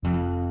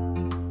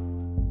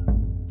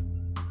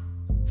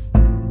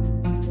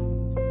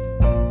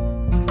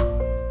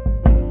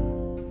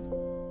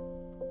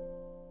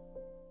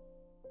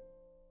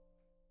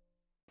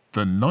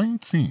The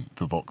 19th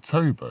of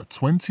October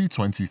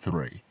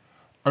 2023,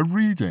 a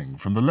reading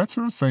from the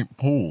letter of St.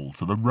 Paul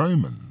to the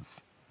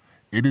Romans.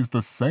 It is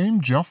the same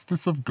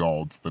justice of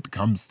God that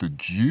comes to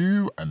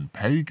Jew and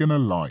pagan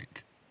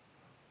alike.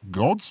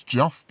 God's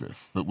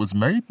justice that was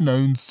made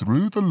known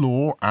through the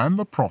law and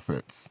the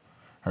prophets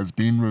has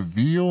been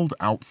revealed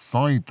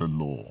outside the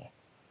law,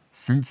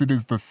 since it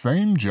is the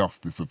same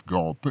justice of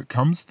God that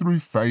comes through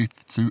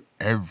faith to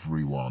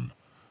everyone,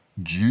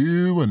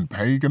 Jew and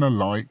pagan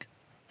alike,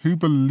 who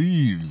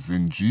believes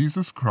in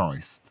Jesus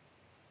Christ.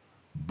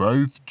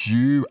 Both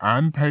Jew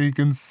and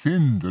pagan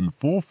sinned and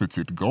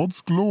forfeited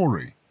God's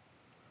glory,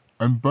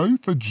 and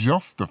both are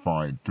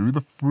justified through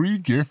the free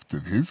gift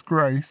of His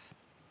grace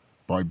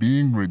by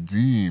being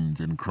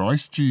redeemed in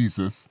Christ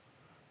Jesus,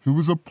 who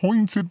was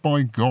appointed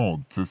by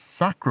God to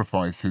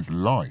sacrifice His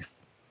life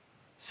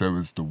so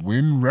as to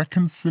win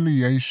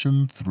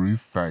reconciliation through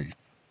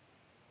faith.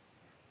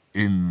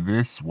 In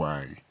this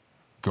way,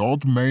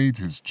 God made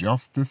His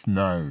justice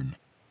known,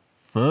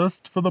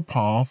 first for the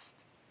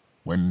past,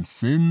 when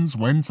sins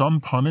went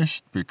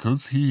unpunished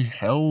because He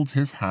held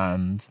His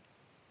hand,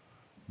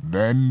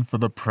 then for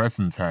the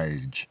present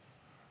age,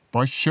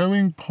 by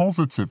showing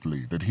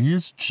positively that He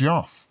is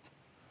just,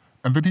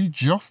 and that He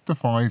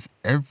justifies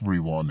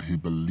everyone who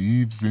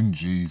believes in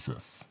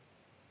Jesus.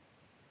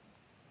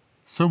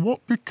 So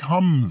what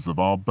becomes of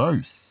our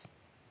boasts?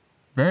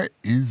 There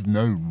is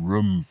no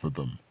room for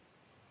them.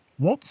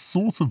 What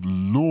sort of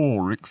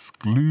law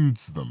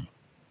excludes them?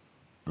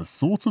 The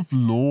sort of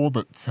law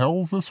that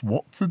tells us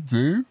what to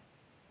do?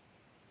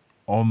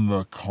 On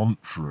the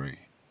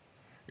contrary,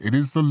 it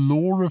is the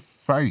law of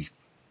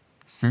faith,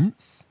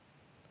 since,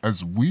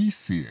 as we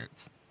see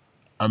it,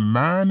 a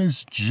man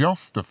is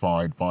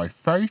justified by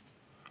faith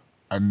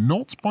and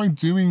not by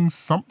doing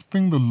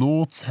something the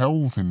law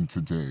tells him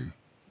to do.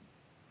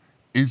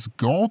 Is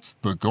God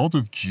the God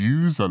of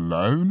Jews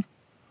alone,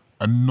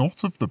 and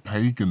not of the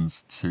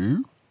pagans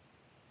too?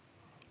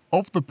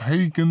 Of the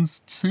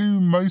pagans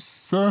too, most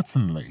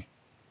certainly,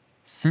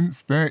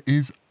 since there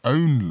is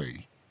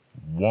only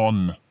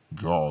one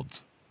God.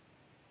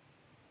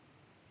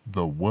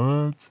 The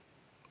word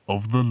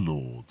of the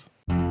Lord.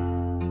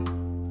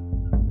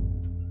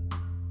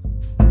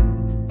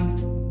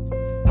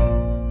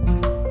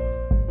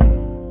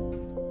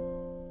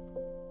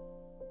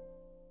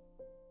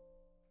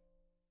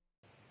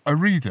 A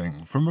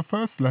reading from the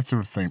first letter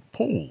of St.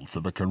 Paul to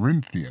the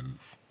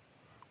Corinthians.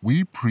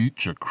 We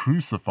preach a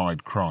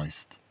crucified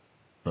Christ,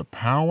 the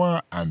power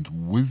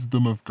and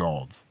wisdom of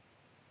God.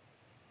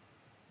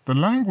 The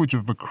language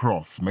of the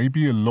cross may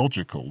be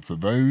illogical to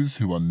those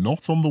who are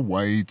not on the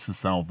way to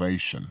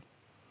salvation,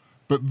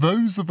 but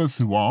those of us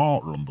who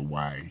are on the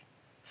way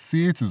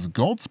see it as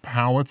God's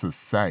power to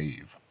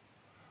save.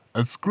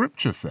 As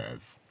Scripture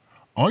says,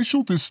 I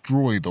shall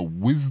destroy the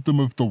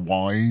wisdom of the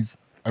wise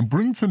and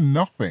bring to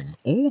nothing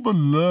all the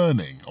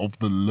learning of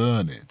the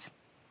learned.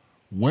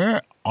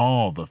 Where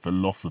are the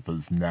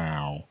philosophers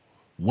now?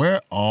 Where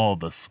are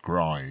the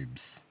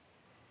scribes?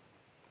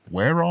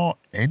 Where are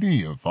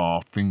any of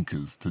our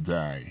thinkers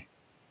today?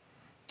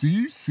 Do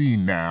you see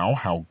now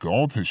how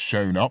God has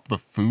shown up the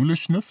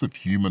foolishness of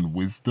human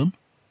wisdom?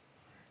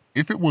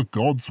 If it were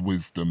God's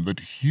wisdom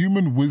that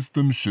human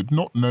wisdom should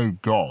not know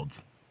God,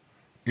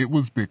 it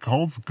was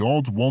because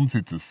God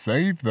wanted to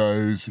save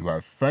those who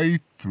have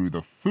faith through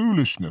the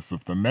foolishness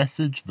of the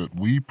message that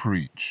we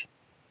preach.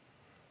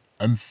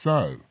 And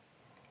so,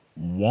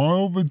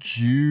 while the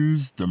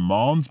Jews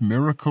demand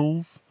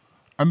miracles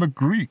and the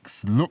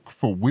Greeks look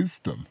for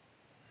wisdom,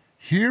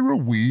 here are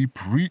we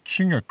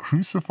preaching a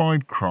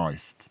crucified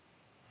Christ.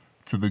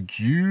 To the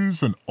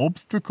Jews an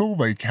obstacle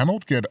they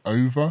cannot get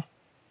over,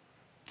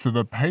 to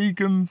the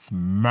pagans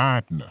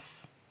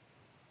madness.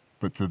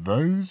 But to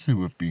those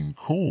who have been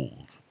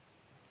called,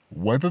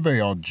 whether they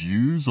are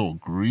Jews or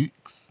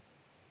Greeks,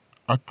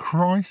 a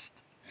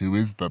Christ who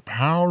is the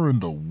power and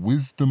the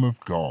wisdom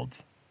of God.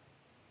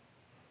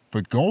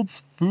 For God's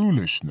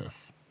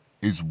foolishness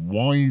is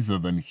wiser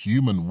than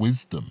human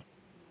wisdom,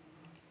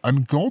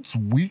 and God's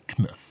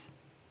weakness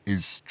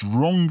is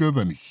stronger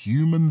than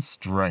human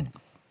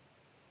strength.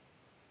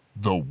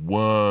 The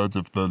word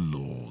of the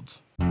Lord.